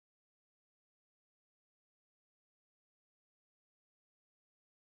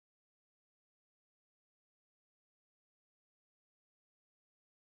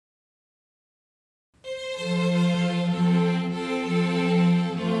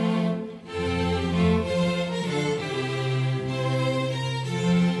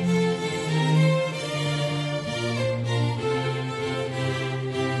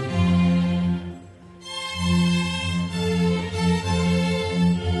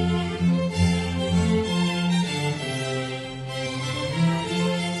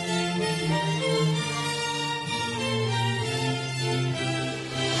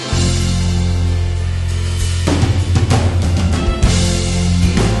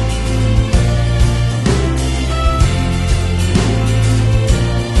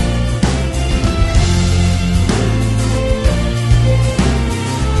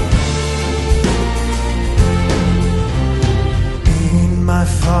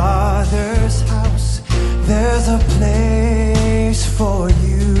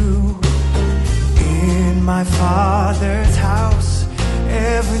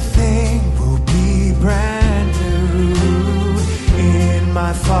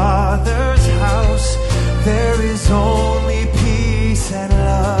my Father's house, there is only peace and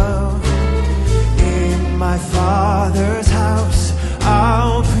love. In my Father's house,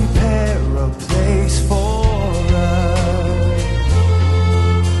 I'll prepare a place for us.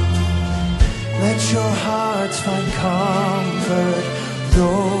 Let your hearts find comfort,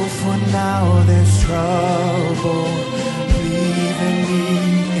 though for now there's trouble. Believe in me,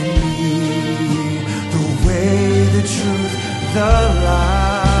 the way, the truth, the light.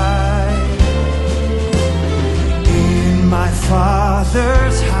 In my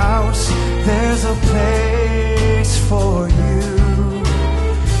Father's house, there's a place for you.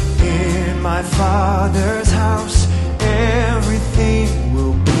 In my Father's house, everything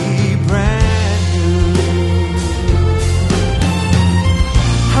will be brand new.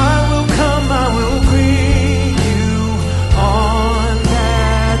 I will come, I will greet you on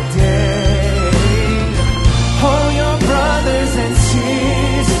that day. All your brothers and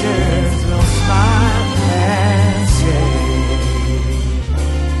sisters will smile and say,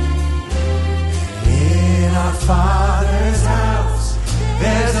 in our Father's house,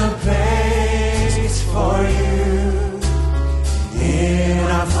 there's a place for you. In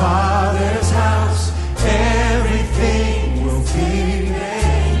our Father's house, everything will be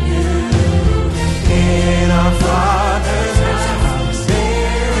made new. In our Father's house,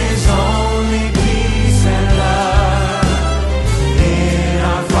 there is only peace and love. In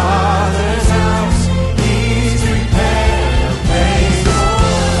our Father's house, He's prepared a place for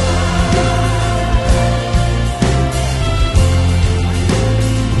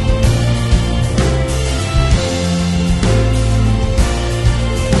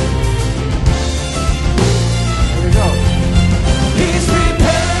Here we go. He's prepared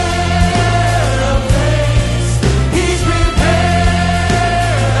a place. He's prepared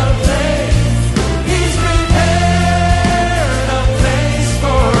a place. He's prepared a place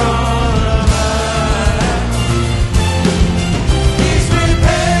for all of us. He's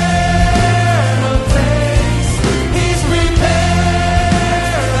prepared a place. He's prepared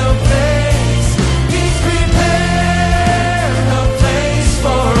a place. He's prepared a place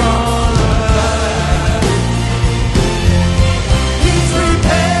for all of us. He's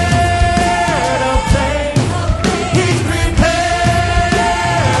prepared a place. He's prepared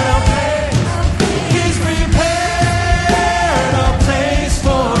a place. He's prepared a place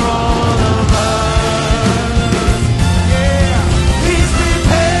for all of us. Yeah. He's prepared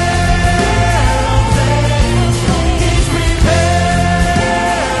a place. He's prepared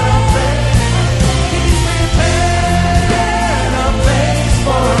a place. He's prepared a place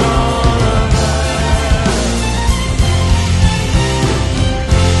for all of us.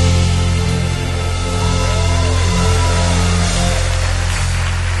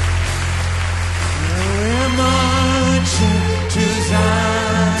 We're marching to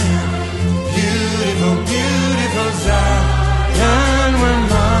Zion, beautiful, beautiful Zion. We're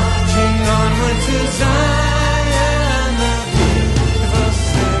marching onward to Zion, the beautiful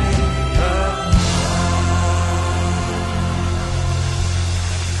city of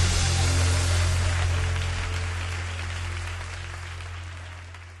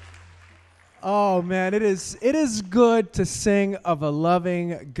Oh man, it is good to sing of a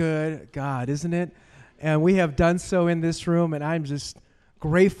loving, good God, isn't it? And we have done so in this room, and I'm just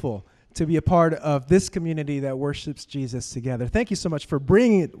grateful to be a part of this community that worships Jesus together. Thank you so much for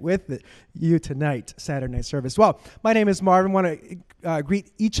bringing it with you tonight, Saturday night service. Well, my name is Marvin. I want to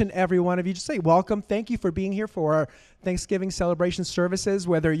greet each and every one of you. Just say welcome. Thank you for being here for our Thanksgiving celebration services,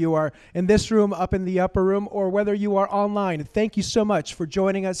 whether you are in this room, up in the upper room, or whether you are online. Thank you so much for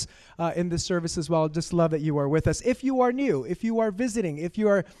joining us in this service as well. Just love that you are with us. If you are new, if you are visiting, if you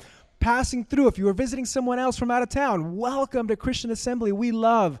are passing through, if you are visiting someone else from out of town, welcome to Christian Assembly. We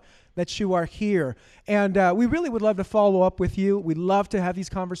love that you are here. And we really would love to follow up with you. We'd love to have these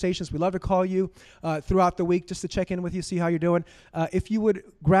conversations. We'd love to call you throughout the week just to check in with you, see how you're doing. If you would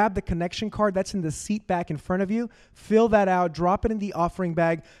grab the connection card that's in the seat back in front of you, fill that out, drop it in the offering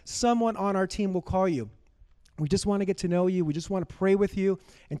bag. Someone on our team will call you. We just want to get to know you. We just want to pray with you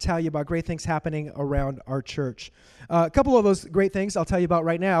and tell you about great things happening around our church. A couple of those great things I'll tell you about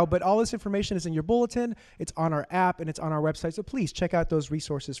right now, but all this information is in your bulletin. It's on our app, and it's on our website, so please check out those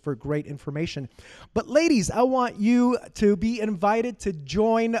resources for great information. But ladies, I want you to be invited to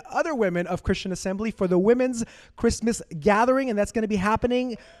join other women of Christian Assembly for the Women's Christmas Gathering, and that's going to be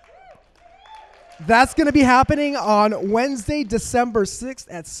happening on Wednesday, December 6th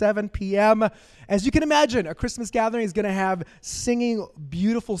at 7 p.m. As you can imagine, a Christmas gathering is going to have singing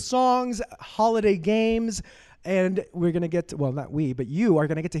beautiful songs, holiday games, And we're going to get to, well, not we, but you are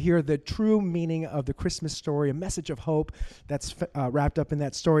going to get to hear the true meaning of the Christmas story, a message of hope that's wrapped up in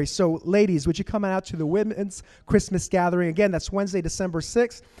that story. So, ladies, would you come out to the women's Christmas gathering? Again, that's Wednesday, December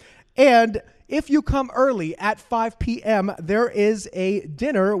 6th. And if you come early at 5 p.m., there is a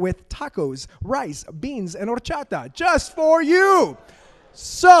dinner with tacos, rice, beans, and horchata just for you.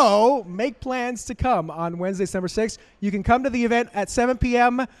 So make plans to come on Wednesday, December 6th. You can come to the event at 7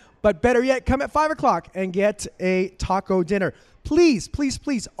 p.m., but better yet, come at 5 o'clock and get a taco dinner. Please, please,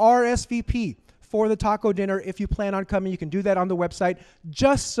 please RSVP for the taco dinner. If you plan on coming, you can do that on the website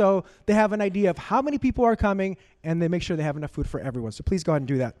just so they have an idea of how many people are coming and they make sure they have enough food for everyone. So please go ahead and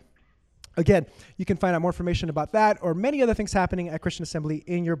do that. Again, you can find out more information about that or many other things happening at Christian Assembly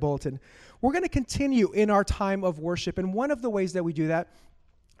in your bulletin. We're going to continue in our time of worship, and one of the ways that we do that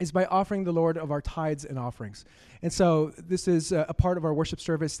is by offering the Lord of our tithes and offerings. And so this is a part of our worship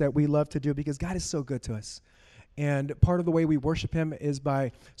service that we love to do because God is so good to us. And part of the way we worship him is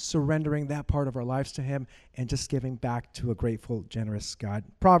by surrendering that part of our lives to him and just giving back to a grateful, generous God.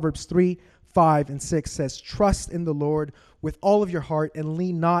 Proverbs 3, 5, and 6 says, "Trust in the Lord with all of your heart and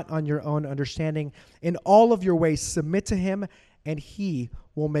lean not on your own understanding. In all of your ways submit to him, and he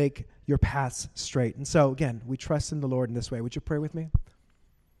will make your paths straight." And so, again, we trust in the Lord in this way. Would you pray with me?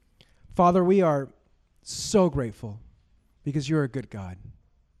 Father, we are so grateful because you're a good God,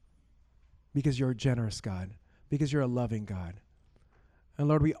 because you're a generous God, because you're a loving God. And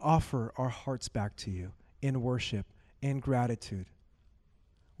Lord, we offer our hearts back to you in worship, in gratitude.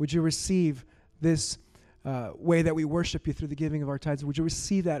 Would you receive this way that we worship you through the giving of our tithes? Would you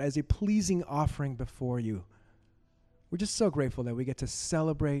receive that as a pleasing offering before you? We're just so grateful that we get to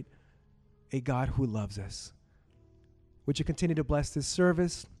celebrate a God who loves us. Would you continue to bless this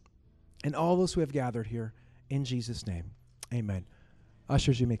service and all those who have gathered here in Jesus' name? Amen.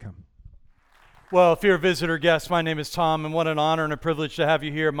 Ushers, you may come. Well, if you're a visitor guest, my name is Tom, and what an honor and a privilege to have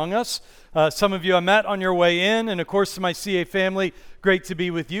you here among us. Some of you I met on your way in, and of course to my CA family, great to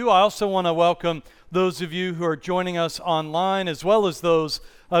be with you. I also want to welcome those of you who are joining us online, as well as those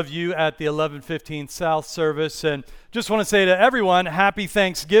of you at the 11:15 South service. And just want to say to everyone, happy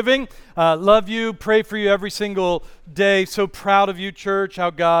Thanksgiving. Love you, pray for you every single day. So proud of you, church, how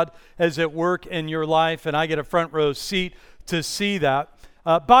God is at work in your life, and I get a front row seat to see that.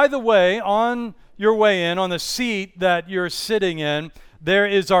 By the way, on your way in, on the seat that you're sitting in, there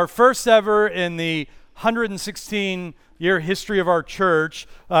is our first ever in the 116-year history of our church,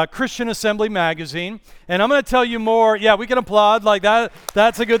 Christian Assembly magazine. And I'm going to tell you more. Yeah, we can applaud like that.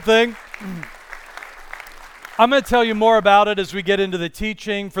 That's a good thing. I'm going to tell you more about it as we get into the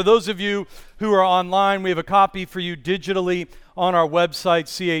teaching. For those of you who are online, we have a copy for you digitally on our website,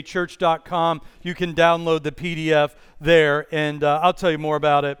 cachurch.com. You can download the PDF there, and I'll tell you more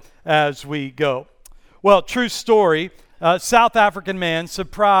about it as we go. Well, true story. South African man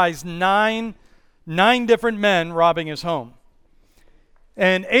surprised nine different men robbing his home.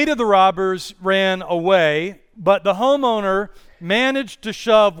 And 8 of the robbers ran away, but the homeowner managed to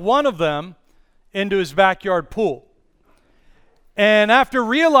shove one of them into his backyard pool. And after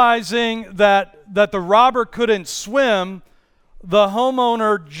realizing that the robber couldn't swim, the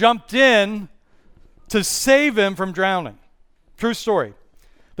homeowner jumped in to save him from drowning. True story.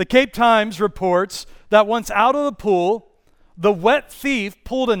 The Cape Times reports that once out of the pool, the wet thief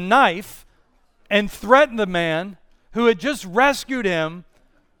pulled a knife and threatened the man who had just rescued him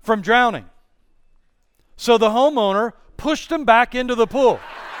from drowning. So the homeowner pushed him back into the pool.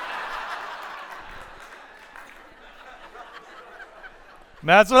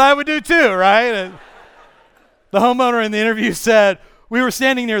 That's what I would do too, right? The homeowner in the interview said, "We were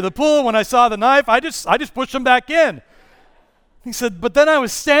standing near the pool. When I saw the knife, I just pushed him back in." He said, "But then I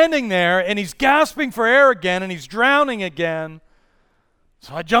was standing there and he's gasping for air again and he's drowning again.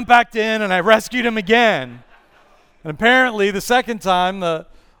 So I jumped back in and I rescued him again." And apparently the second time the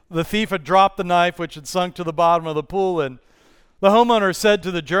thief had dropped the knife, which had sunk to the bottom of the pool. And the homeowner said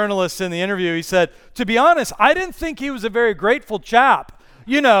to the journalist in the interview, he said, "To be honest, I didn't think he was a very grateful chap,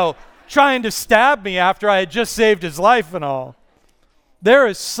 trying to stab me after I had just saved his life and all." There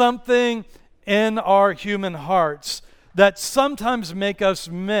is something in our human hearts that sometimes make us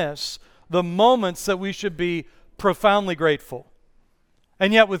miss the moments that we should be profoundly grateful.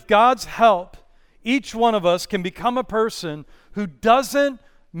 And yet with God's help, each one of us can become a person who doesn't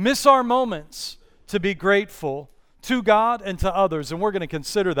miss our moments to be grateful to God and to others. And we're going to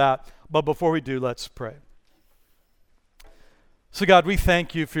consider that. But before we do, let's pray. So God, we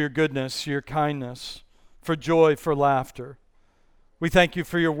thank you for your goodness, your kindness, for joy, for laughter. We thank you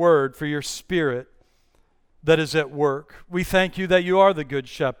for your word, for your spirit that is at work. We thank you that you are the good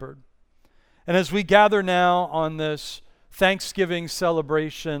shepherd. And as we gather now on this Thanksgiving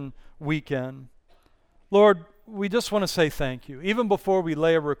celebration weekend, Lord, we just want to say thank you. Even before we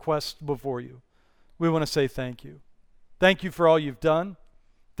lay a request before you, we want to say thank you. Thank you for all you've done.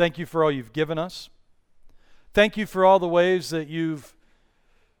 Thank you for all you've given us. Thank you for all the ways that you've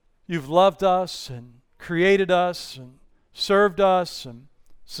loved us and created us and served us and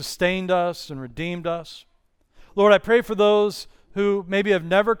sustained us and redeemed us. Lord, I pray for those who maybe have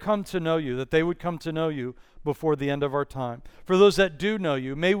never come to know you, that they would come to know you before the end of our time. For those that do know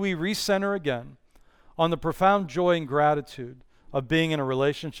you, may we recenter again on the profound joy and gratitude of being in a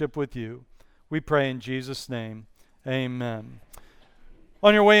relationship with you. We pray in Jesus' name, amen.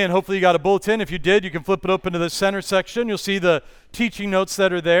 On your way in, hopefully you got a bulletin. If you did, you can flip it open to the center section. You'll see the teaching notes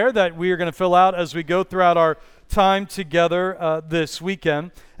that are there that we are going to fill out as we go throughout our time together this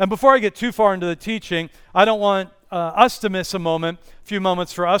weekend. And before I get too far into the teaching, I don't want us to miss a few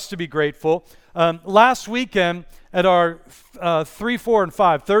moments for us to be grateful. Last weekend at our 3, 4, and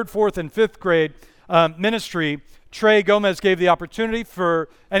 5, 3rd, 4th, and 5th grade ministry, Trey Gomez gave the opportunity for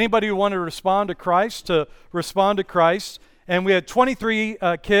anybody who wanted to respond to Christ. And we had 23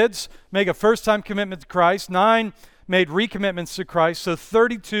 kids make a first-time commitment to Christ. 9 made recommitments to Christ. So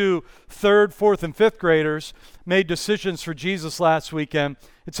 32 3rd, 4th, and 5th graders made decisions for Jesus last weekend.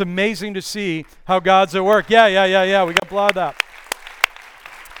 It's amazing to see how God's at work. Yeah. We got to applaud that.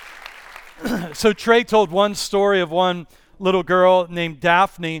 So Trey told one story of one little girl named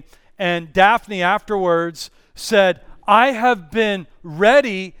Daphne. And Daphne afterwards said, I have been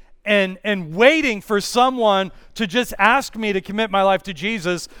ready and waiting for someone to just ask me to commit my life to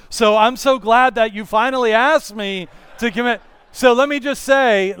Jesus. So I'm so glad that you finally asked me to commit. So let me just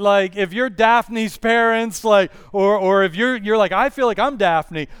say, like, if you're Daphne's parents, like, or if you're like, I feel like I'm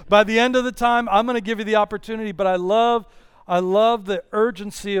Daphne, by the end of the time, I'm going to give you the opportunity. But I love the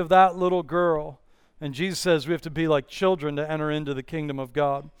urgency of that little girl. And Jesus says we have to be like children to enter into the kingdom of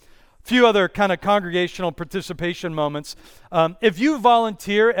God. A few other kind of congregational participation moments. If you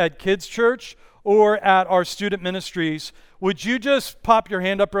volunteer at Kids Church or at our student ministries, would you just pop your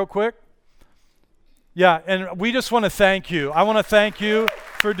hand up real quick? Yeah, and we just want to thank you. I want to thank you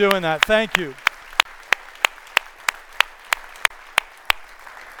for doing that. Thank you.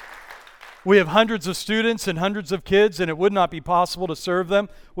 We have hundreds of students and hundreds of kids, and it would not be possible to serve them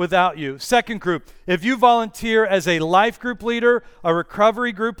without you. Second group, if you volunteer as a life group leader, a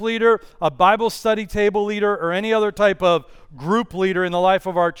recovery group leader, a Bible study table leader, or any other type of group leader in the life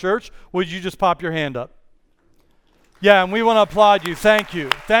of our church, would you just pop your hand up? Yeah, and we want to applaud you. Thank you.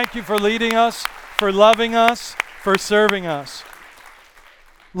 Thank you for leading us, for loving us, for serving us.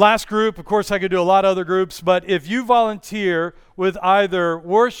 Last group, of course, I could do a lot of other groups, but if you volunteer with either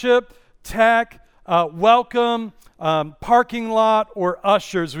worship, tech, welcome, parking lot, or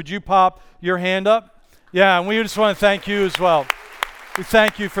ushers, would you pop your hand up? Yeah, and we just want to thank you as well. We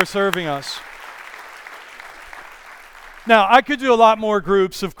thank you for serving us. Now, I could do a lot more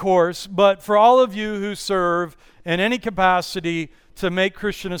groups, of course, but for all of you who serve in any capacity to make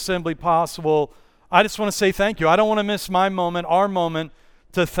Christian Assembly possible, I just want to say thank you. I don't want to miss my moment, our moment,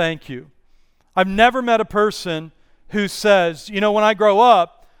 to thank you. I've never met a person who says, you know, when I grow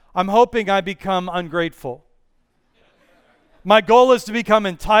up, I'm hoping I become ungrateful. My goal is to become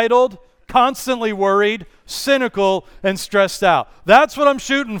entitled, constantly worried, cynical, and stressed out. That's what I'm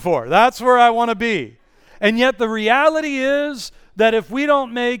shooting for. That's where I want to be. And yet the reality is that if we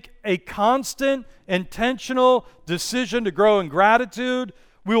don't make a constant, intentional decision to grow in gratitude,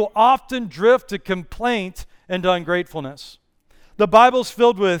 we will often drift to complaint and to ungratefulness. The Bible's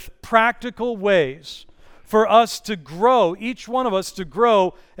filled with practical ways for us to grow, each one of us to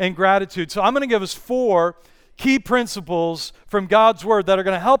grow in gratitude. So I'm going to give us 4 key principles from God's Word that are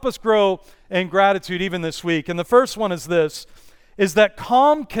going to help us grow in gratitude even this week. And the first one is this, is that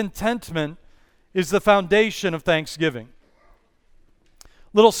calm contentment is the foundation of thanksgiving.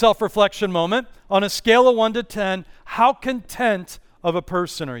 Little self-reflection moment. On a scale of 1 to 10, how content of a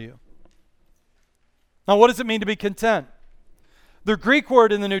person are you? Now, what does it mean to be content? The Greek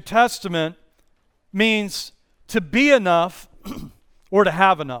word in the New Testament means to be enough or to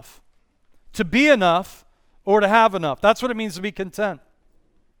have enough. To be enough or to have enough. That's what it means to be content.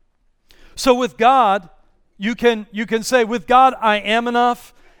 So with God, you can say, with God, I am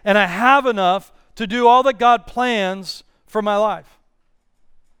enough and I have enough to do all that God plans for my life.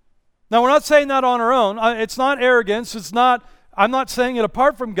 Now, we're not saying that on our own. It's not arrogance. I'm not saying it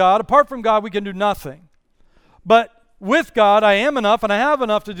apart from God. Apart from God, we can do nothing. But with God, I am enough and I have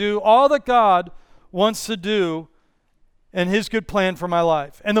enough to do all that God wants to do in His good plan for my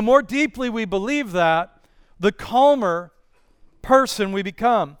life. And the more deeply we believe that, the calmer person we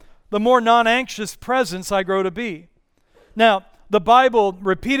become. the more non-anxious presence I grow to be. Now, the Bible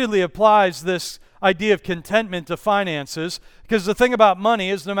repeatedly applies this idea of contentment to finances, because the thing about money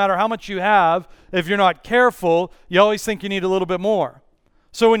is no matter how much you have, if you're not careful, you always think you need a little bit more.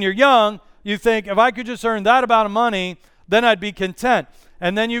 So when you're young, you think, if I could just earn that amount of money, then I'd be content.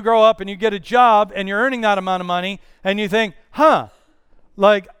 And then you grow up and you get a job and you're earning that amount of money and you think,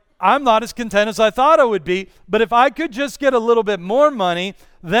 like I'm not as content as I thought I would be, but if I could just get a little bit more money,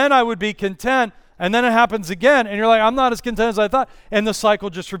 then I would be content. And then it happens again and you're like, I'm not as content as I thought. And the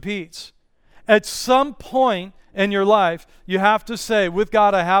cycle just repeats. At some point in your life, you have to say, with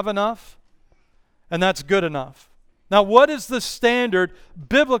God, I have enough, and that's good enough. Now, what is the standard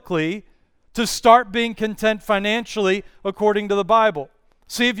biblically to start being content financially according to the Bible?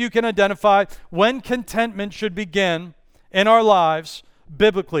 See if you can identify when contentment should begin in our lives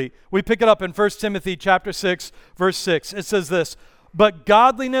biblically. We pick it up in 1 Timothy chapter 6, verse 6. It says this, "But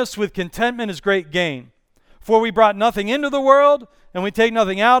godliness with contentment is great gain. For we brought nothing into the world, and we take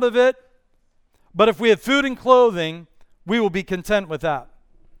nothing out of it. But if we have food and clothing, we will be content with that."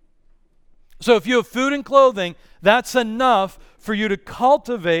 So if you have food and clothing, that's enough for you to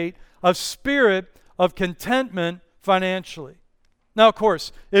cultivate a spirit of contentment financially. Now, of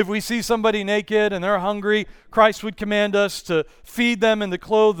course, if we see somebody naked and they're hungry, Christ would command us to feed them and to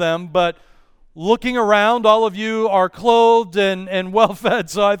clothe them. But looking around, all of you are clothed and well fed,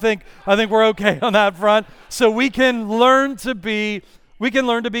 so I think we're okay on that front. So we can learn to be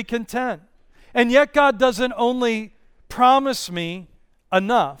content. And yet God doesn't only promise me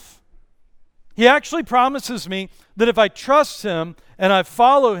enough. He actually promises me that if I trust Him and I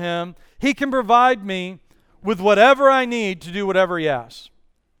follow Him, He can provide me with whatever I need to do whatever He asks.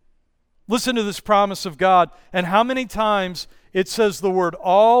 Listen to this promise of God and how many times it says the word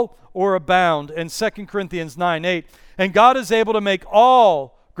all or abound in 2 Corinthians 9:8. "And God is able to make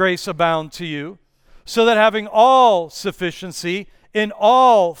all grace abound to you, so that having all sufficiency in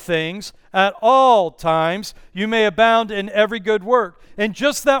all things at all times, you may abound in every good work." In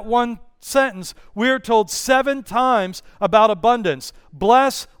just that one sentence, we are told 7 times about abundance.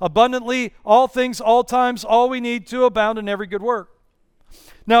 Bless abundantly, all things, all times, all we need to abound in every good work.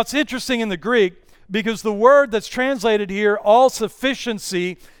 Now, it's interesting in the Greek because the word that's translated here, all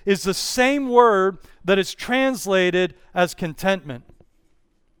sufficiency, is the same word that is translated as contentment.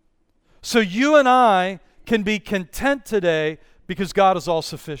 So you and I can be content today because God is all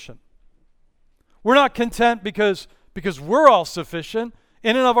sufficient. We're not content because we're all sufficient.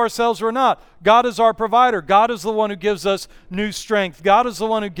 In and of ourselves, we're not. God is our provider. God is the one who gives us new strength. God is the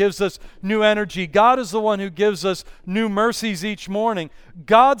one who gives us new energy. God is the one who gives us new mercies each morning.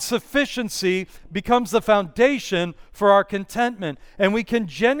 God's sufficiency becomes the foundation for our contentment. And we can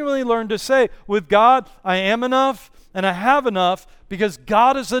genuinely learn to say, with God, I am enough and I have enough because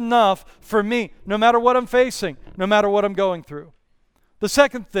God is enough for me, no matter what I'm facing, no matter what I'm going through. The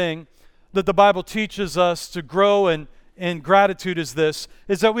second thing that the Bible teaches us to grow in gratitude is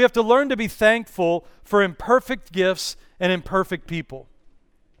that we have to learn to be thankful for imperfect gifts and imperfect people.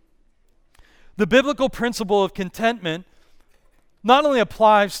 The biblical principle of contentment not only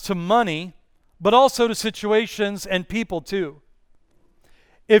applies to money, but also to situations and people too.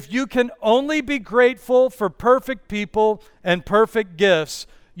 If you can only be grateful for perfect people and perfect gifts,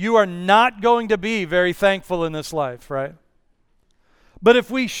 you are not going to be very thankful in this life, right? But if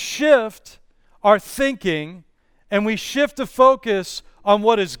we shift our thinking and we shift the focus on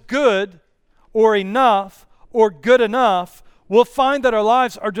what is good or enough or good enough, we'll find that our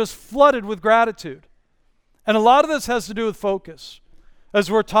lives are just flooded with gratitude. And a lot of this has to do with focus. As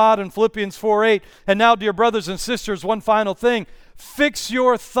we're taught in Philippians 4:8, and now, dear brothers and sisters, one final thing. Fix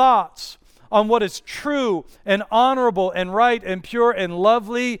your thoughts on what is true and honorable and right and pure and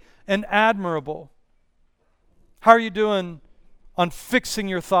lovely and admirable. How are you doing on fixing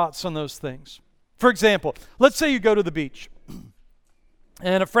your thoughts on those things? For example, let's say you go to the beach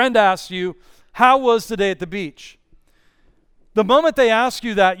and a friend asks you, how was the day at the beach? The moment they ask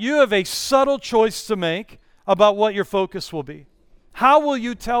you that, you have a subtle choice to make about what your focus will be. How will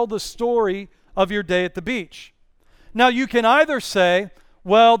you tell the story of your day at the beach? Now, you can either say,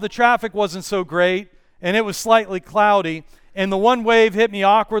 well, the traffic wasn't so great and it was slightly cloudy and the one wave hit me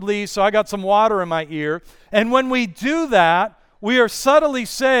awkwardly, so I got some water in my ear. And when we do that, we are subtly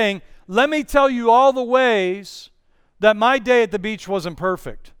saying, let me tell you all the ways that my day at the beach wasn't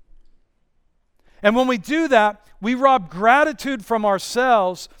perfect. And when we do that, we rob gratitude from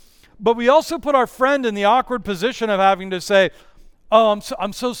ourselves, but we also put our friend in the awkward position of having to say, oh,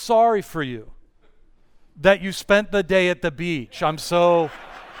 I'm so sorry for you that you spent the day at the beach. I'm so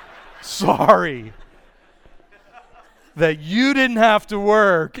sorry. that you didn't have to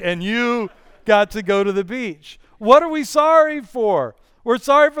work and you got to go to the beach. What are we sorry for? We're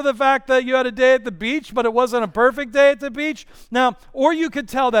sorry for the fact that you had a day at the beach, but it wasn't a perfect day at the beach. Now, or you could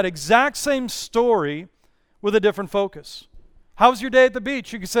tell that exact same story with a different focus. How was your day at the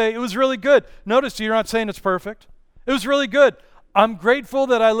beach? You could say, it was really good. Notice you're not saying it's perfect. It was really good. I'm grateful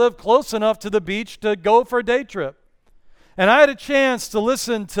that I live close enough to the beach to go for a day trip. And I had a chance to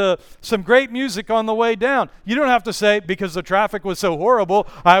listen to some great music on the way down. You don't have to say, because the traffic was so horrible,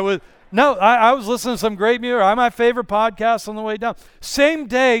 I was listening to some great music. My favorite podcast on the way down. Same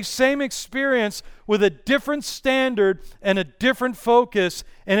day, same experience with a different standard and a different focus,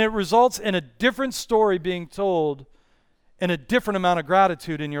 and it results in a different story being told and a different amount of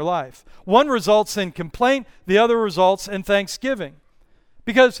gratitude in your life. One results in complaint, the other results in thanksgiving.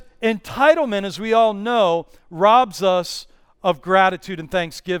 Because entitlement, as we all know, robs us of gratitude and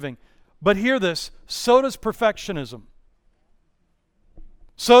thanksgiving. But hear this, so does perfectionism.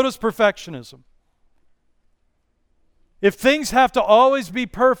 So does perfectionism. If things have to always be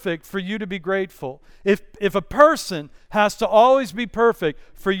perfect for you to be grateful, if a person has to always be perfect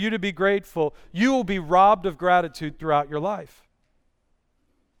for you to be grateful, you will be robbed of gratitude throughout your life.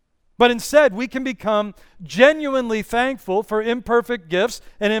 But instead, we can become genuinely thankful for imperfect gifts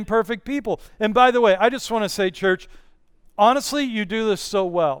and imperfect people. And by the way, I just want to say, church, honestly, you do this so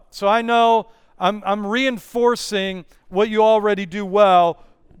well. So I know I'm reinforcing what you already do well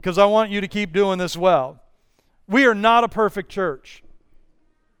because I want you to keep doing this well. We are not a perfect church.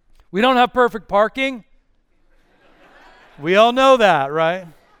 We don't have perfect parking. We all know that, right?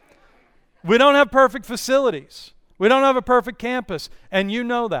 We don't have perfect facilities. We don't have a perfect campus, and you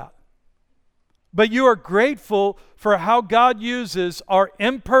know that. But you are grateful for how God uses our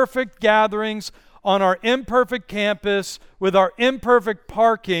imperfect gatherings on our imperfect campus with our imperfect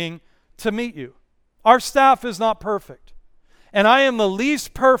parking to meet you. Our staff is not perfect. And I am the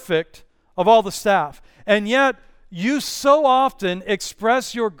least perfect of all the staff. And yet, you so often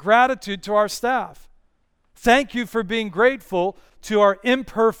express your gratitude to our staff. Thank you for being grateful to our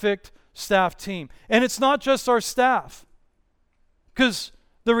imperfect staff team. And it's not just our staff. Because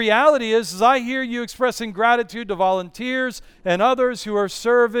the reality is I hear you expressing gratitude to volunteers and others who are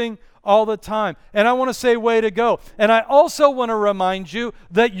serving all the time. And I want to say, way to go. And I also want to remind you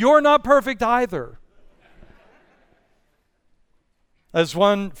that you're not perfect either. As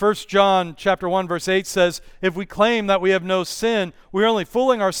 1 John chapter 1 verse 8 says, if we claim that we have no sin, we're only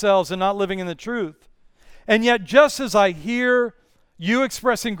fooling ourselves and not living in the truth. And yet, just as I hear you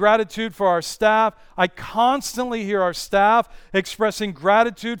expressing gratitude for our staff, I constantly hear our staff expressing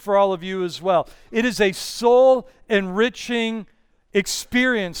gratitude for all of you as well. It is a soul-enriching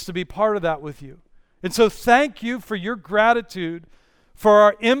experience to be part of that with you. And so thank you for your gratitude for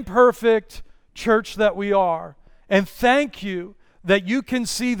our imperfect church that we are. And thank you that you can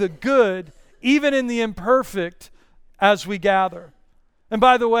see the good even in the imperfect as we gather. And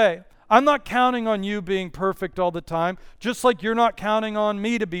by the way, I'm not counting on you being perfect all the time, just like you're not counting on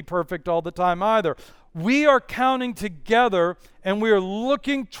me to be perfect all the time either. We are counting together and we are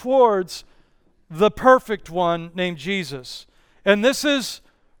looking towards the perfect one named Jesus. And this is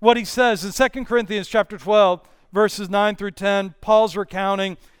what he says in 2 Corinthians chapter 12, verses 9 through 10. Paul's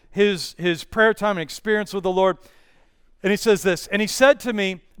recounting his prayer time and experience with the Lord. And he says this, and he said to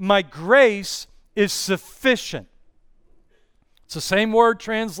me, my grace is sufficient. It's the same word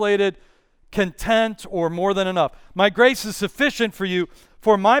translated content or more than enough. My grace is sufficient for you,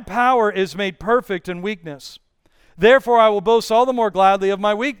 for my power is made perfect in weakness. Therefore I will boast all the more gladly of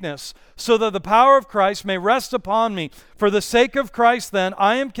my weakness, so that the power of Christ may rest upon me. For the sake of Christ then,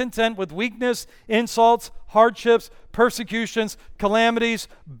 I am content with weakness, insults, hardships, persecutions, calamities,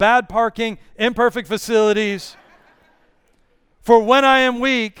 bad parking, imperfect facilities. For when I am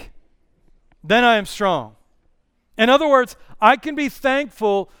weak, then I am strong. In other words, I can be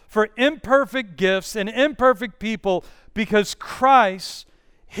thankful for imperfect gifts and imperfect people because Christ,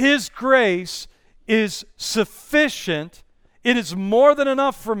 His grace, is sufficient. It is more than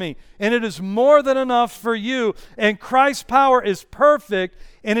enough for me, and it is more than enough for you. And Christ's power is perfect,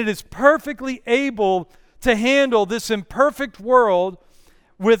 and it is perfectly able to handle this imperfect world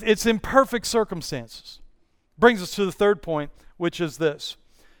with its imperfect circumstances. Brings us to the third point, which is this.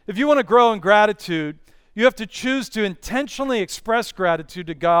 If you want to grow in gratitude, you have to choose to intentionally express gratitude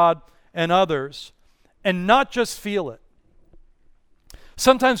to God and others and not just feel it.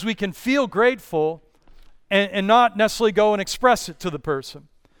 Sometimes we can feel grateful and not necessarily go and express it to the person.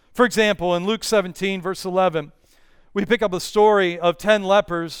 For example, in Luke 17, verse 11, we pick up a story of 10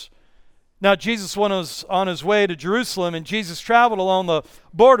 lepers. Now, Jesus was on his way to Jerusalem, and Jesus traveled along the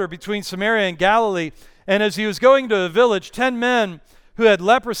border between Samaria and Galilee. And as he was going to a village, 10 men who had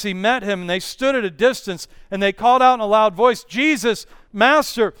leprosy met him, and they stood at a distance, and they called out in a loud voice, "Jesus,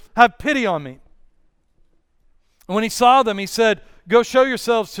 Master, have pity on me." And when he saw them, he said, "Go show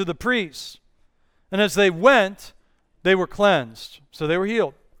yourselves to the priests." And as they went, they were cleansed. So they were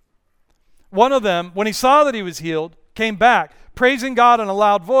healed. One of them, when he saw that he was healed, came back, praising God in a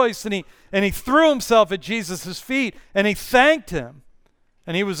loud voice, and he threw himself at Jesus' feet, and he thanked him.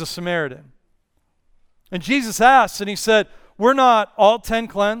 And he was a Samaritan. And Jesus asked, and he said, "Were not all 10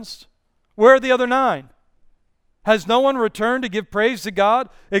 cleansed? Where are the other 9? Has no one returned to give praise to God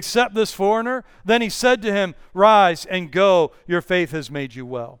except this foreigner?" Then he said to him, "Rise and go, your faith has made you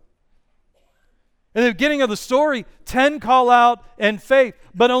well." In the beginning of the story, 10 call out in faith,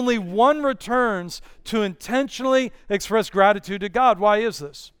 but only 1 returns to intentionally express gratitude to God. Why is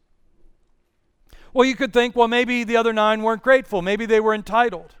this? Well, you could think, well, maybe the other 9 weren't grateful. Maybe they were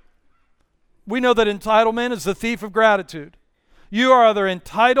entitled. We know that entitlement is the thief of gratitude. You are either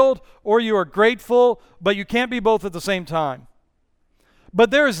entitled or you are grateful, but you can't be both at the same time.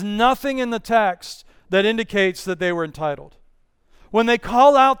 But there is nothing in the text that indicates that they were entitled. When they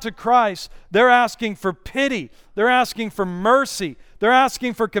call out to Christ, they're asking for pity. They're asking for mercy. They're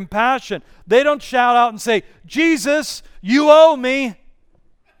asking for compassion. They don't shout out and say, "Jesus, you owe me."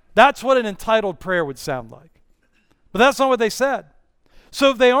 That's what an entitled prayer would sound like. But that's not what they said.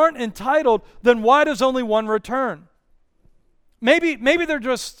 So if they aren't entitled, then why does only 1 return? Maybe they're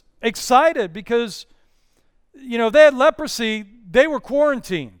just excited because, if they had leprosy, they were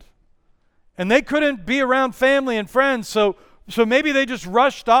quarantined. And they couldn't be around family and friends, so maybe they just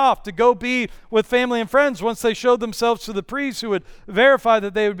rushed off to go be with family and friends once they showed themselves to the priests who would verify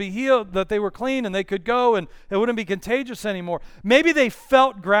that they would be healed, that they were clean, and they could go and it wouldn't be contagious anymore. Maybe they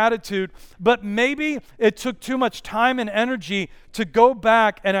felt gratitude, but maybe it took too much time and energy to go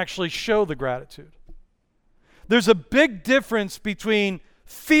back and actually show the gratitude. There's a big difference between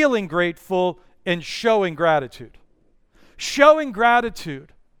feeling grateful and showing gratitude. Showing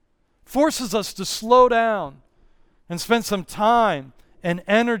gratitude forces us to slow down and spend some time and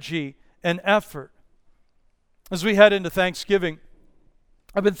energy and effort. As we head into Thanksgiving,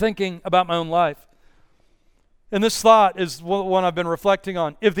 I've been thinking about my own life. And this thought is one I've been reflecting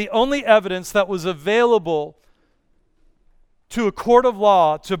on. If the only evidence that was available to a court of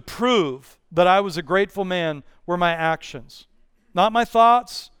law to prove that I was a grateful man were my actions, not my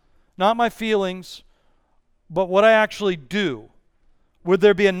thoughts, not my feelings, but what I actually do, would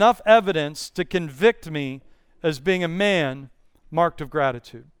there be enough evidence to convict me as being a man marked of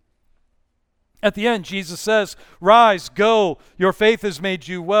gratitude? At the end, Jesus says, "Rise, go, your faith has made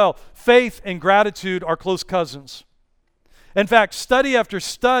you well." Faith and gratitude are close cousins. In fact, study after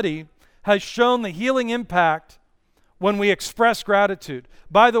study has shown the healing impact when we express gratitude.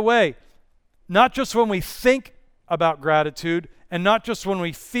 By the way, not just when we think about gratitude and not just when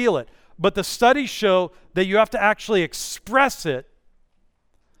we feel it, but the studies show that you have to actually express it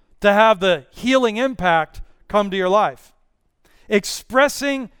to have the healing impact come to your life.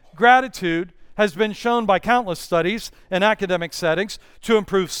 Expressing gratitude has been shown by countless studies in academic settings to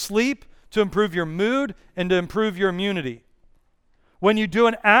improve sleep, to improve your mood, and to improve your immunity. When you do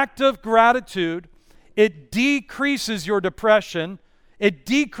an act of gratitude, it decreases your depression, it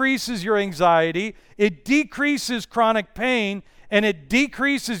decreases your anxiety, it decreases chronic pain, and it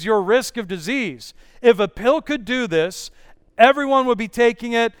decreases your risk of disease. If a pill could do this, everyone would be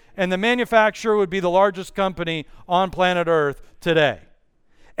taking it, and the manufacturer would be the largest company on planet Earth today.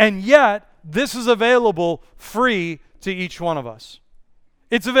 And yet, this is available free to each one of us.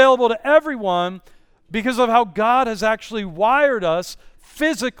 It's available to everyone because of how God has actually wired us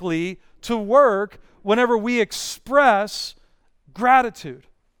physically to work whenever we express gratitude.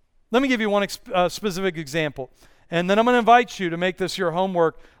 Let me give you one specific example. And then I'm going to invite you to make this your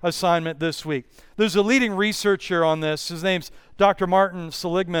homework assignment this week. There's a leading researcher on this. His name's Dr. Martin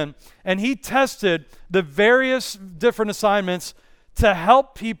Seligman. And he tested the various different assignments to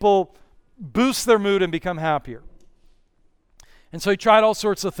help people boost their mood and become happier. And so he tried all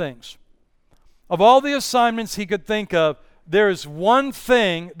sorts of things. Of all the assignments he could think of, there is one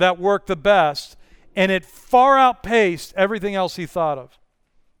thing that worked the best, and it far outpaced everything else he thought of.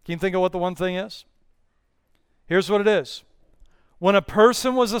 Can you think of what the one thing is? Here's what it is. When a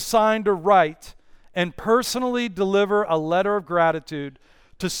person was assigned to write and personally deliver a letter of gratitude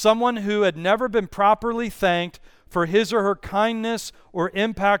to someone who had never been properly thanked for his or her kindness or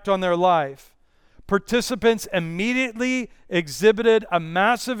impact on their life, participants immediately exhibited a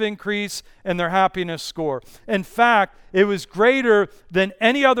massive increase in their happiness score. In fact, it was greater than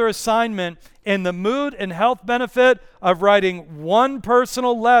any other assignment in the mood and health benefit of writing one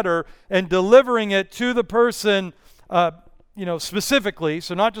personal letter and delivering it to the person, specifically,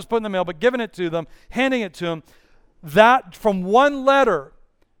 so not just putting in the mail, but giving it to them, handing it to them. That from one letter,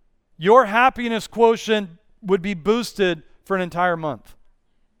 your happiness quotient would be boosted for an entire month.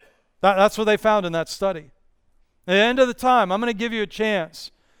 That's what they found in that study. At the end of the time, I'm going to give you a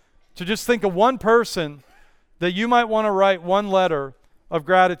chance to just think of one person that you might want to write one letter of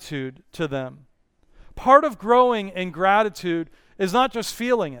gratitude to them. Part of growing in gratitude is not just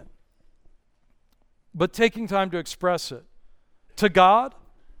feeling it, but taking time to express it to God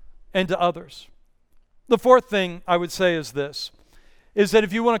and to others. The fourth thing I would say is this, is that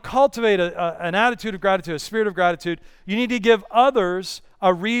if you want to cultivate an attitude of gratitude, a spirit of gratitude, you need to give others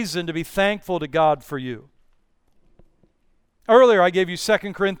a reason to be thankful to God for you. Earlier I gave you 2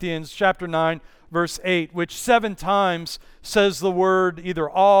 Corinthians chapter 9, verse 8, which 7 times says the word either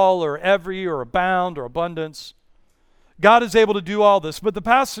all or every or abound or abundance. God is able to do all this, but the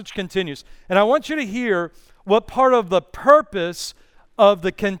passage continues. And I want you to hear what part of the purpose of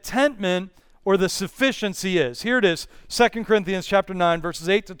the contentment or the sufficiency is. Here it is. 2 Corinthians chapter 9, verses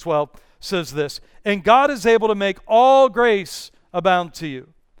 8 to 12 says this, "And God is able to make all grace abound to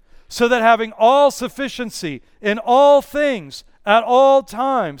you, so that having all sufficiency in all things at all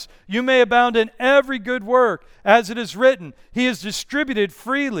times, you may abound in every good work. As it is written, He has distributed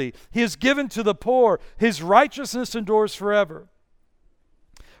freely. He has given to the poor. His righteousness endures forever."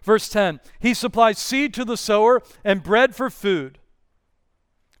 Verse 10, "He supplies seed to the sower and bread for food.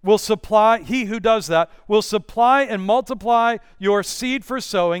 He who does that will supply and multiply your seed for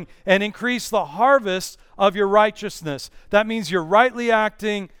sowing and increase the harvest of your righteousness." That means you're rightly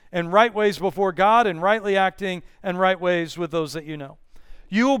acting in right ways before God and rightly acting in right ways with those that you know.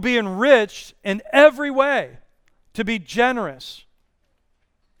 You will be enriched in every way to be generous.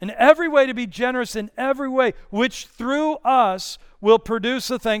 In every way to be generous in every way, which through us will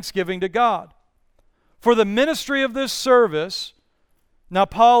produce a thanksgiving to God. For the ministry of this service. Now,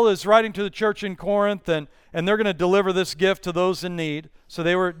 Paul is writing to the church in Corinth, and they're going to deliver this gift to those in need. So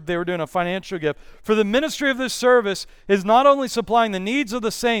they were doing a financial gift. For the ministry of this service is not only supplying the needs of the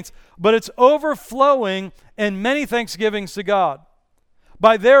saints, but it's overflowing in many thanksgivings to God.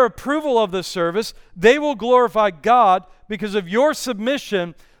 By their approval of this service, they will glorify God because of your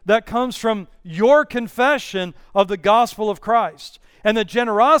submission that comes from your confession of the gospel of Christ and the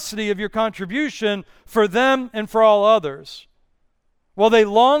generosity of your contribution for them and for all others. Well, they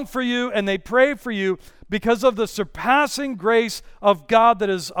long for you and they pray for you because of the surpassing grace of God that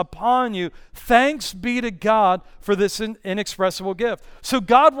is upon you. Thanks be to God for this inexpressible gift. So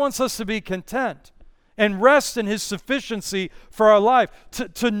God wants us to be content and rest in His sufficiency for our life.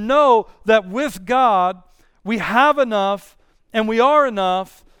 To know that with God, we have enough and we are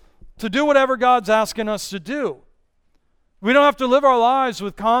enough to do whatever God's asking us to do. We don't have to live our lives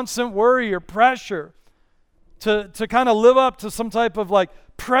with constant worry or pressure to kind of live up to some type of like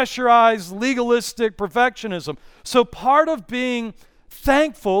pressurized, legalistic perfectionism. So part of being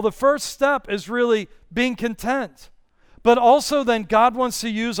thankful, the first step is really being content. But also then God wants to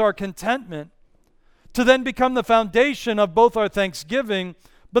use our contentment to then become the foundation of both our thanksgiving,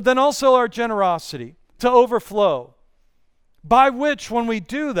 but then also our generosity to overflow. By which, when we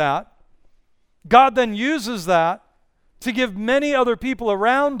do that, God then uses that to give many other people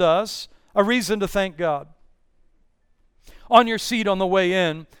around us a reason to thank God. On your seat on the way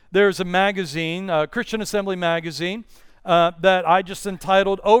in, there's a magazine, a Christian Assembly magazine, that I just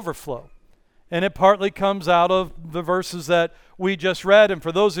entitled Overflow. And it partly comes out of the verses that we just read. And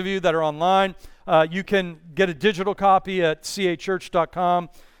for those of you that are online, you can get a digital copy at cachurch.com,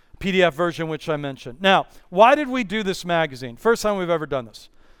 PDF version, which I mentioned. Now, why did we do this magazine? First time we've ever done this.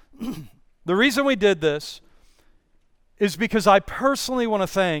 The reason we did this is because I personally want to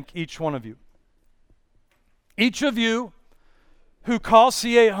thank each one of you. Each of you who call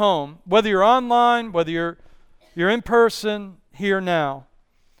C8 home, whether you're online, whether you're in person, here now,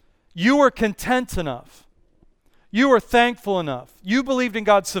 you were content enough. You were thankful enough. You believed in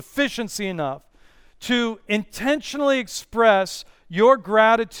God's sufficiency enough to intentionally express your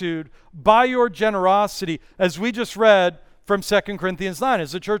gratitude by your generosity, as we just read from 2 Corinthians 9.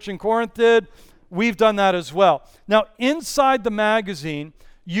 As the church in Corinth did, we've done that as well. Now, inside the magazine,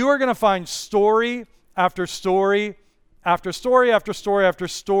 you are going to find story after story after story after story after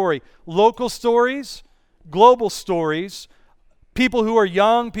story. Local stories, global stories, people who are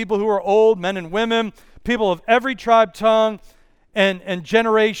young, people who are old, men and women, people of every tribe, tongue, and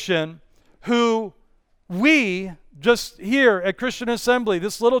generation who we, just here at Christian Assembly,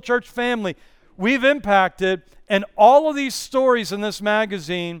 this little church family, we've impacted, and all of these stories in this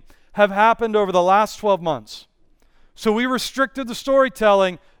magazine have happened over the last 12 months. So we restricted the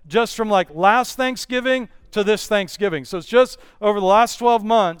storytelling just from like last Thanksgiving to this Thanksgiving. So it's just over the last 12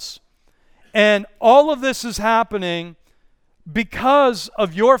 months. And all of this is happening because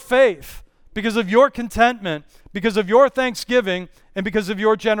of your faith, because of your contentment, because of your thanksgiving, and because of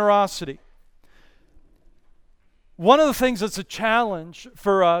your generosity. One of the things that's a challenge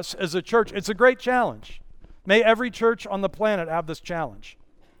for us as a church, it's a great challenge. May every church on the planet have this challenge.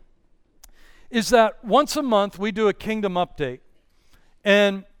 Is that once a month we do a kingdom update.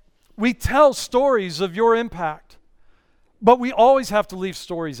 And we tell stories of your impact. But we always have to leave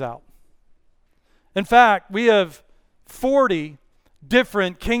stories out. In fact, we have 40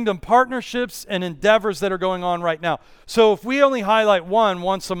 different kingdom partnerships and endeavors that are going on right now. So if we only highlight one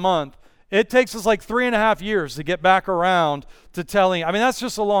once a month, it takes us like 3.5 years to get back around to telling. I mean, that's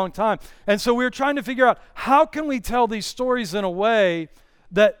just a long time. And so we were trying to figure out, how can we tell these stories in a way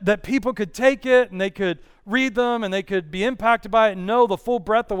that people could take it and they could read them and they could be impacted by it and know the full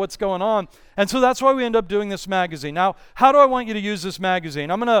breadth of what's going on. And so that's why we end up doing this magazine. Now, how do I want you to use this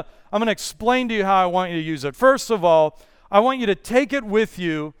magazine? I'm gonna explain to you how I want you to use it. First of all, I want you to take it with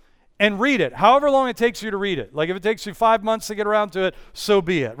you and read it, however long it takes you to read it. Like if it takes you 5 months to get around to it, so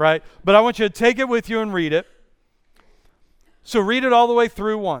be it, right? But I want you to take it with you and read it. So read it all the way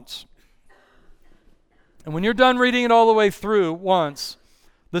through once. And when you're done reading it all the way through once,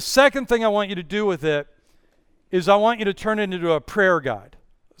 the second thing I want you to do with it is I want you to turn it into a prayer guide.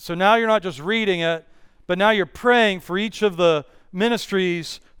 So now you're not just reading it, but now you're praying for each of the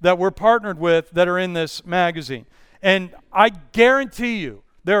ministries that we're partnered with that are in this magazine. And I guarantee you,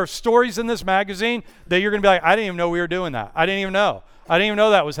 there are stories in this magazine that you're going to be like, I didn't even know we were doing that. I didn't even know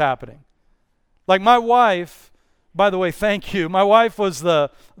that was happening. Like my wife, by the way, thank you. My wife was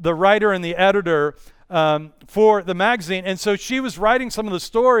the writer and the editor for the magazine. And so she was writing some of the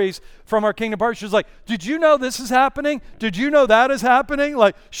stories from our Kingdom Partners. She was like, did you know this is happening? Did you know that is happening?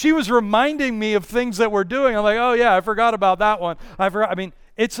 Like she was reminding me of things that we're doing. I'm like, oh yeah, I forgot about that one. I mean,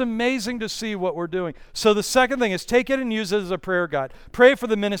 it's amazing to see what we're doing. So the second thing is take it and use it as a prayer guide. Pray for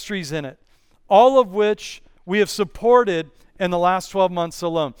the ministries in it, all of which we have supported in the last 12 months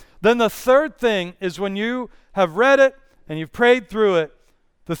alone. Then the third thing is when you have read it and you've prayed through it,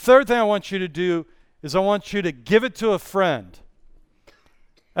 the third thing I want you to do is I want you to give it to a friend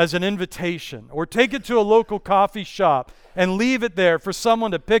as an invitation, or take it to a local coffee shop and leave it there for someone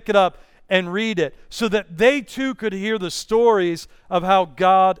to pick it up and read it so that they too could hear the stories of how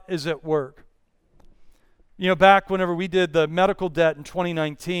God is at work. You know, back whenever we did the medical debt in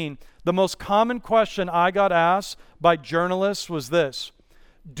 2019, the most common question I got asked by journalists was this: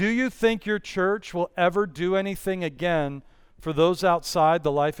 do you think your church will ever do anything again for those outside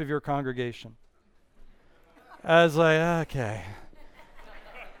the life of your congregation? I was like, okay,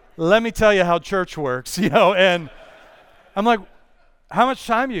 let me tell you how church works, and I'm like, how much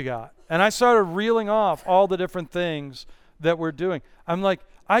time you got? And I started reeling off all the different things that we're doing. I'm like,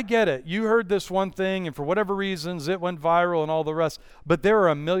 I get it. You heard this one thing, and for whatever reasons, it went viral and all the rest. But there are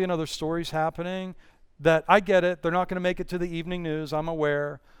a million other stories happening that I get it. They're not going to make it to the evening news. I'm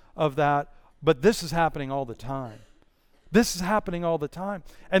aware of that. But this is happening all the time. This is happening all the time.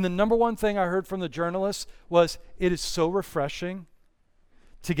 And the number one thing I heard from the journalists was, it is so refreshing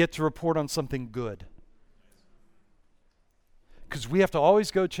to get to report on something good. Because we have to always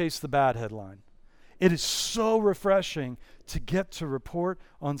go chase the bad headline. It is so refreshing to get to report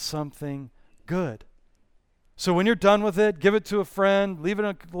on something good. So when you're done with it, give it to a friend, leave it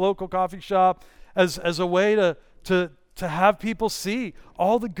in a local coffee shop as a way to have people see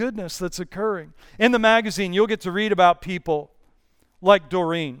all the goodness that's occurring. In the magazine, you'll get to read about people like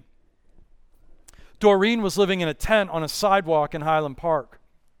Doreen. Doreen was living in a tent on a sidewalk in Highland Park.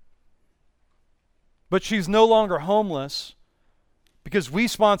 But she's no longer homeless because we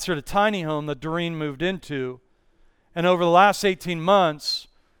sponsored a tiny home that Doreen moved into, and over the last 18 months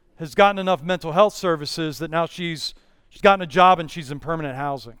has gotten enough mental health services that now she's gotten a job and she's in permanent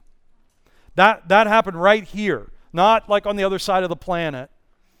housing. That happened right here. Not like on the other side of the planet.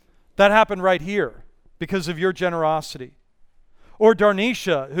 That happened right here because of your generosity. Or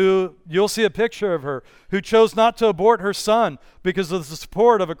Darnisha, who you'll see a picture of her, who chose not to abort her son because of the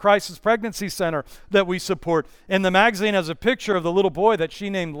support of a crisis pregnancy center that we support. And the magazine has a picture of the little boy that she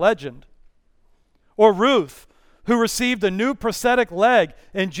named Legend. Or Ruth, who received a new prosthetic leg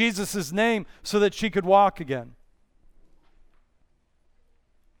in Jesus' name so that she could walk again.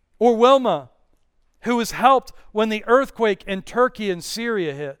 Or Wilma, who was helped when the earthquake in Turkey and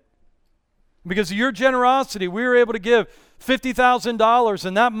Syria hit. Because of your generosity, we were able to give $50,000,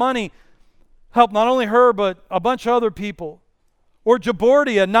 and that money helped not only her, but a bunch of other people. Or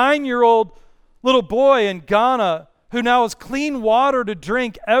Jabordi, a 9-year-old little boy in Ghana who now has clean water to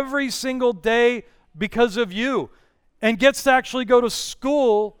drink every single day because of you, and gets to actually go to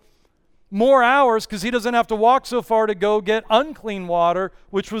school more hours because he doesn't have to walk so far to go get unclean water,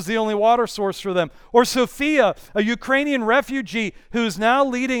 which was the only water source for them. Or Sophia, a Ukrainian refugee who's now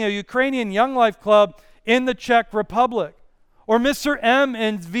leading a Ukrainian Young Life Club in the Czech Republic. Or Mr. M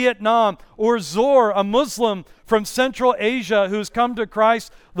in Vietnam. Or Zor, a Muslim from Central Asia who's come to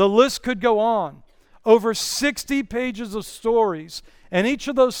Christ. The list could go on. Over 60 pages of stories, and each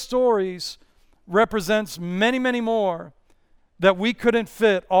of those stories represents many, many more that we couldn't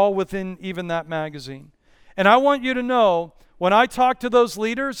fit all within even that magazine. And I want you to know, when I talk to those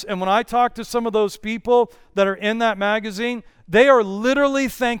leaders and when I talk to some of those people that are in that magazine, they are literally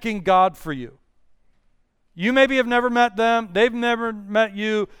thanking God for you. You maybe have never met them, they've never met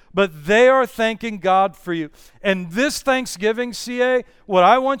you, but they are thanking God for you. And this Thanksgiving, CA, what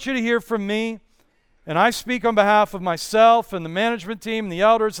I want you to hear from me, and I speak on behalf of myself and the management team, and the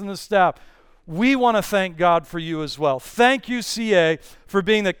elders and the staff, we want to thank God for you as well. Thank you, CA, for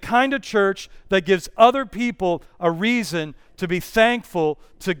being the kind of church that gives other people a reason to be thankful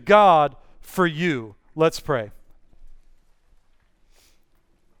to God for you. Let's pray.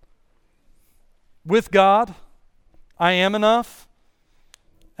 With God, I am enough,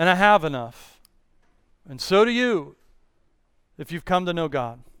 and I have enough. And so do you, if you've come to know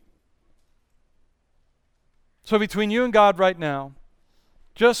God. So between you and God right now,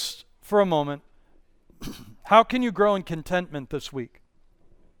 just for a moment, how can you grow in contentment this week?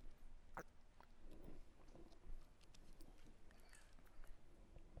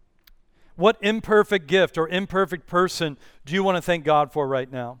 What imperfect gift or imperfect person do you want to thank God for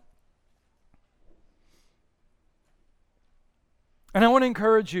right now? And I want to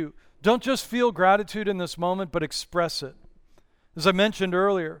encourage you, don't just feel gratitude in this moment, but express it. As I mentioned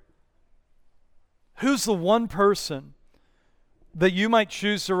earlier, who's the one person that you might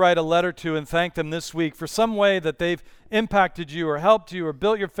choose to write a letter to and thank them this week for some way that they've impacted you or helped you or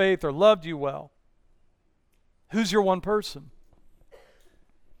built your faith or loved you well? Who's your one person?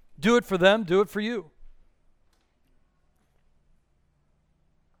 Do it for them, do it for you.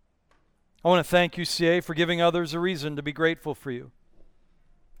 I want to thank you, CA, for giving others a reason to be grateful for you.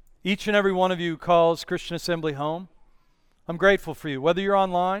 Each and every one of you who calls Christian Assembly home, I'm grateful for you. Whether you're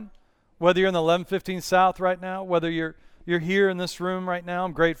online, whether you're in the 1115 South right now, whether you're here in this room right now,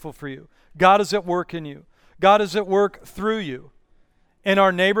 I'm grateful for you. God is at work in you. God is at work through you. In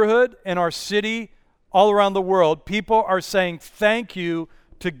our neighborhood, in our city, all around the world, people are saying thank you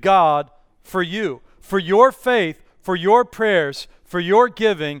to God for you, for your faith, for your prayers, for your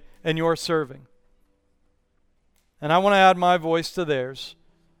giving, and your serving. And I want to add my voice to theirs.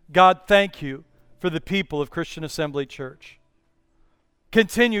 God, thank you for the people of Christian Assembly Church.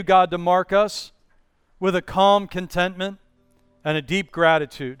 Continue, God, to mark us with a calm contentment and a deep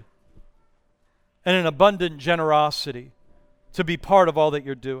gratitude and an abundant generosity to be part of all that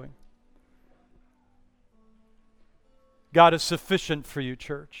you're doing. God is sufficient for you,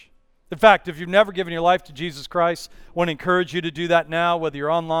 church. In fact, if you've never given your life to Jesus Christ, I want to encourage you to do that now, whether you're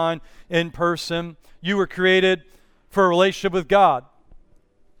online, in person. You were created for a relationship with God.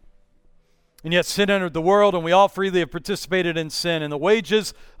 And yet sin entered the world, and we all freely have participated in sin. And the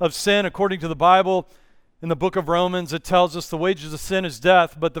wages of sin, according to the Bible, in the book of Romans, it tells us the wages of sin is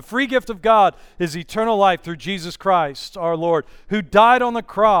death, but the free gift of God is eternal life through Jesus Christ, our Lord, who died on the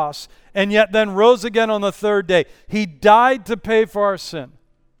cross and yet then rose again on the third day. He died to pay for our sin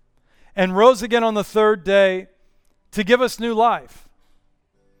and rose again on the third day to give us new life.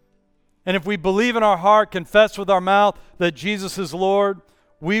 And if we believe in our heart, confess with our mouth that Jesus is Lord,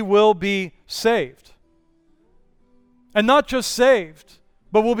 we will be saved. And not just saved,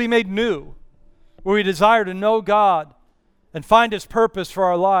 but we'll be made new, where we desire to know God and find His purpose for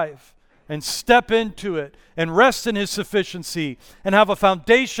our life and step into it and rest in His sufficiency and have a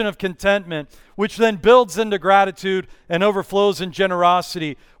foundation of contentment, which then builds into gratitude and overflows in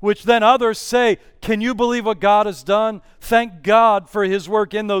generosity, which then others say, can you believe what God has done? Thank God for His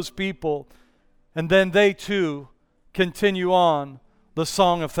work in those people. And then they too continue on the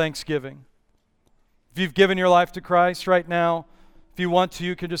song of thanksgiving. If you've given your life to Christ right now, if you want to,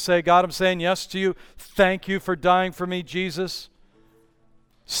 you can just say, God, I'm saying yes to you. Thank you for dying for me, Jesus.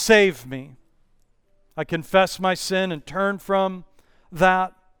 Save me. I confess my sin and turn from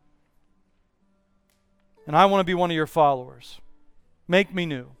that. And I want to be one of your followers. Make me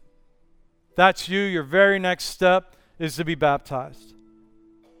new. If that's you, your very next step is to be baptized.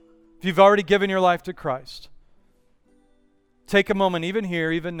 if you've already given your life to Christ, take a moment, even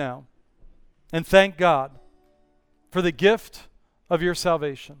here, even now, and thank God for the gift of your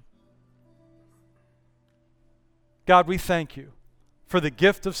salvation. God, we thank you for the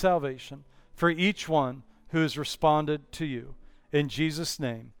gift of salvation for each one who has responded to you. In Jesus'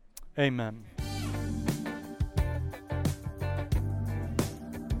 name, amen.